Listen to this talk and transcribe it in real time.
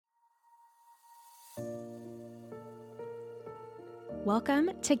Welcome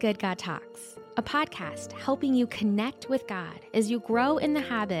to Good God Talks, a podcast helping you connect with God as you grow in the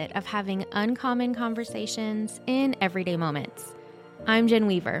habit of having uncommon conversations in everyday moments. I'm Jen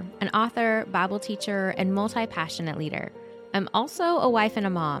Weaver, an author, Bible teacher, and multi-passionate leader. I'm also a wife and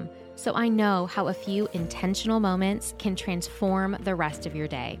a mom, so I know how a few intentional moments can transform the rest of your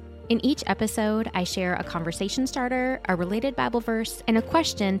day. In each episode, I share a conversation starter, a related Bible verse, and a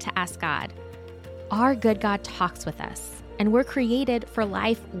question to ask God. Our good God talks with us, and we're created for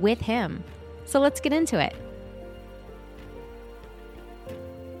life with Him. So let's get into it.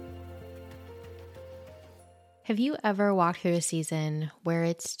 Have you ever walked through a season where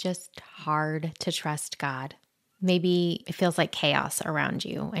it's just hard to trust God? Maybe it feels like chaos around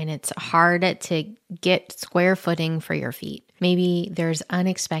you and it's hard to get square footing for your feet. Maybe there's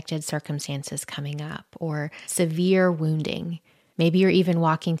unexpected circumstances coming up or severe wounding. Maybe you're even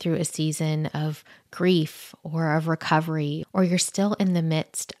walking through a season of grief or of recovery, or you're still in the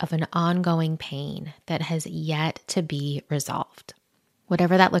midst of an ongoing pain that has yet to be resolved.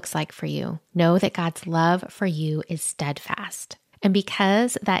 Whatever that looks like for you, know that God's love for you is steadfast. And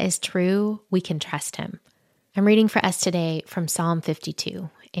because that is true, we can trust Him. I'm reading for us today from Psalm 52,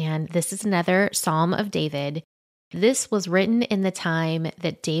 and this is another Psalm of David. This was written in the time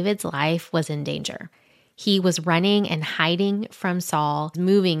that David's life was in danger. He was running and hiding from Saul,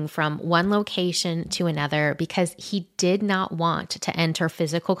 moving from one location to another because he did not want to enter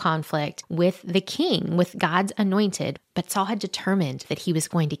physical conflict with the king, with God's anointed. But Saul had determined that he was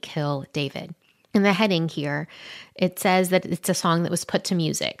going to kill David. In the heading here, it says that it's a song that was put to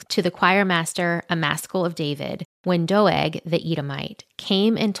music. To the choir master, a maskil of David, when Doeg, the Edomite,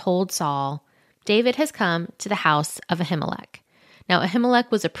 came and told Saul, David has come to the house of Ahimelech. Now,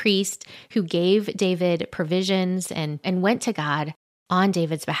 Ahimelech was a priest who gave David provisions and went to God on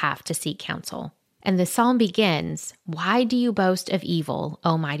David's behalf to seek counsel. And the psalm begins, Why do you boast of evil,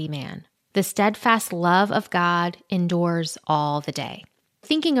 O mighty man? The steadfast love of God endures all the day.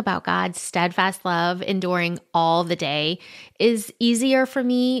 Thinking about God's steadfast love enduring all the day is easier for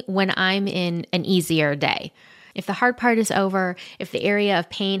me when I'm in an easier day. If the hard part is over, if the area of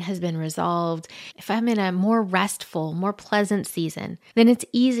pain has been resolved, if I'm in a more restful, more pleasant season, then it's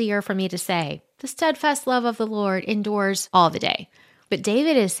easier for me to say, the steadfast love of the Lord endures all the day. But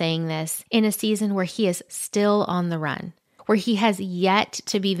David is saying this in a season where he is still on the run, where he has yet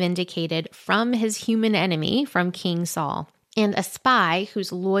to be vindicated from his human enemy, from King Saul. And a spy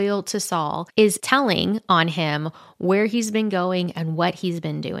who's loyal to Saul is telling on him where he's been going and what he's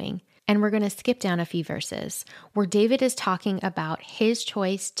been doing. And we're going to skip down a few verses where David is talking about his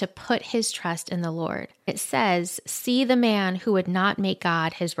choice to put his trust in the Lord. It says, See the man who would not make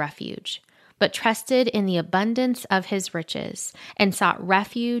God his refuge, but trusted in the abundance of his riches and sought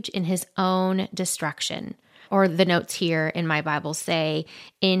refuge in his own destruction. Or the notes here in my Bible say,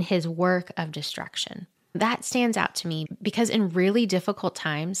 in his work of destruction. That stands out to me because in really difficult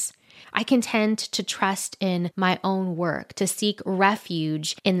times, I can tend to trust in my own work, to seek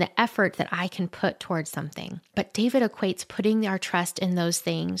refuge in the effort that I can put towards something. But David equates putting our trust in those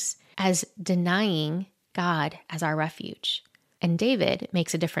things as denying God as our refuge. And David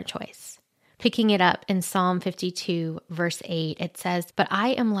makes a different choice. Picking it up in Psalm 52, verse 8, it says, But I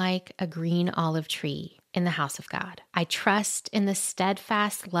am like a green olive tree in the house of God. I trust in the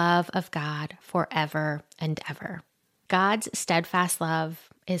steadfast love of God forever and ever. God's steadfast love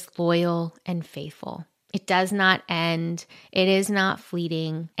is loyal and faithful. It does not end. It is not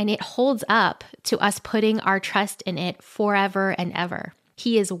fleeting. And it holds up to us putting our trust in it forever and ever.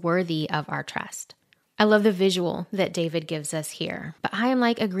 He is worthy of our trust. I love the visual that David gives us here. But I am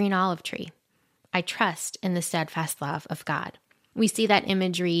like a green olive tree. I trust in the steadfast love of God. We see that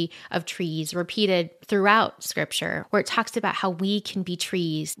imagery of trees repeated throughout Scripture, where it talks about how we can be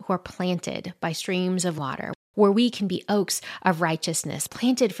trees who are planted by streams of water, where we can be oaks of righteousness,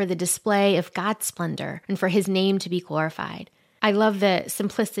 planted for the display of God's splendor and for His name to be glorified. I love the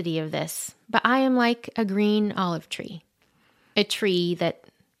simplicity of this, but I am like a green olive tree, a tree that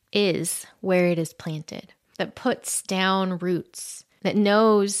is where it is planted, that puts down roots, that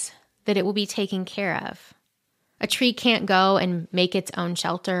knows that it will be taken care of. A tree can't go and make its own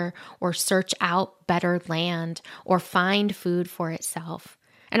shelter or search out better land or find food for itself.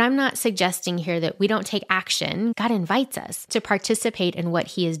 And I'm not suggesting here that we don't take action. God invites us to participate in what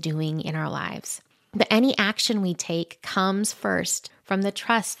He is doing in our lives. But any action we take comes first from the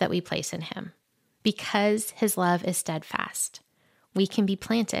trust that we place in Him. Because His love is steadfast, we can be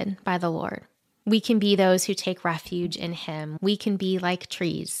planted by the Lord. We can be those who take refuge in Him. We can be like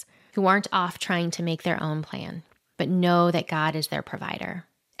trees who aren't off trying to make their own plan, but know that God is their provider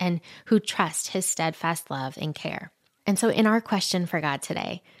and who trust His steadfast love and care. And so in our question for God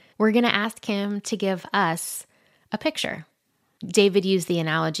today, we're going to ask him to give us a picture. David used the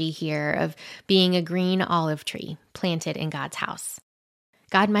analogy here of being a green olive tree planted in God's house.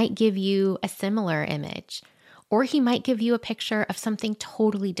 God might give you a similar image, or he might give you a picture of something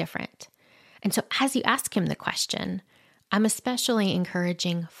totally different. And so as you ask him the question, I'm especially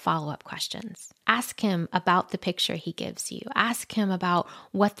encouraging follow-up questions. Ask him about the picture he gives you. Ask him about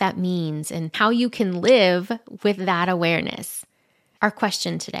what that means and how you can live with that awareness. Our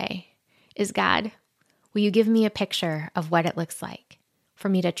question today is, God, will you give me a picture of what it looks like for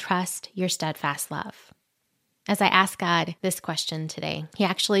me to trust your steadfast love? As I asked God this question today, he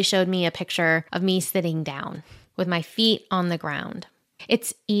actually showed me a picture of me sitting down with my feet on the ground.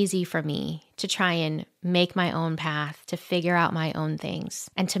 It's easy for me to try and make my own path, to figure out my own things,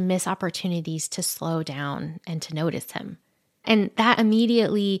 and to miss opportunities to slow down and to notice him. And that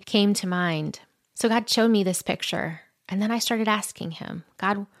immediately came to mind. So God showed me this picture, and then I started asking him,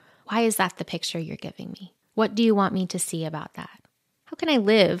 God, why is that the picture you're giving me? What do you want me to see about that? How can I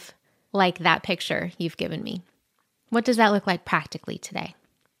live like that picture you've given me? What does that look like practically today?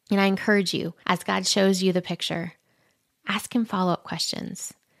 And I encourage you, as God shows you the picture, ask him follow-up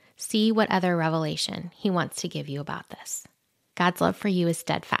questions. See what other revelation he wants to give you about this. God's love for you is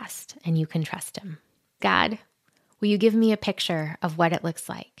steadfast, and you can trust him. God, will you give me a picture of what it looks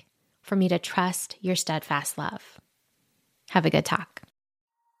like for me to trust your steadfast love? Have a good talk.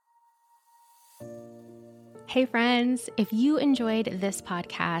 Hey friends, if you enjoyed this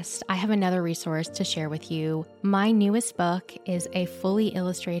podcast, I have another resource to share with you. My newest book is a fully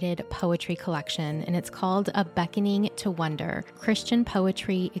illustrated poetry collection, and it's called A Beckoning to Wonder, Christian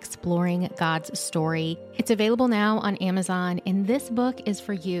Poetry Exploring God's Story. It's available now on Amazon, and this book is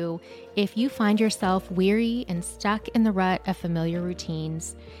for you if you find yourself weary and stuck in the rut of familiar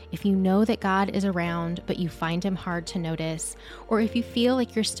routines, if you know that God is around but you find him hard to notice, or if you feel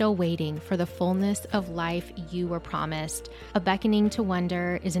like you're still waiting for the fullness of life you were promised. A Beckoning to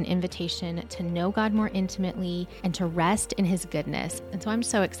Wonder is an invitation to know God more intimately and to rest in his goodness. And so I'm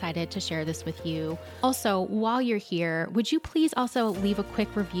so excited to share this with you. Also, while you're here, would you please also leave a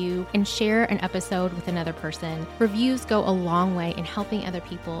quick review and share an episode with another person? Reviews go a long way in helping other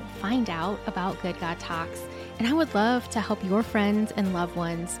people find out about Good God Talks. And I would love to help your friends and loved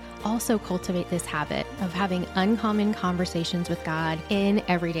ones also cultivate this habit of having uncommon conversations with God in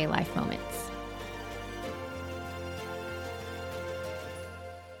everyday life moments.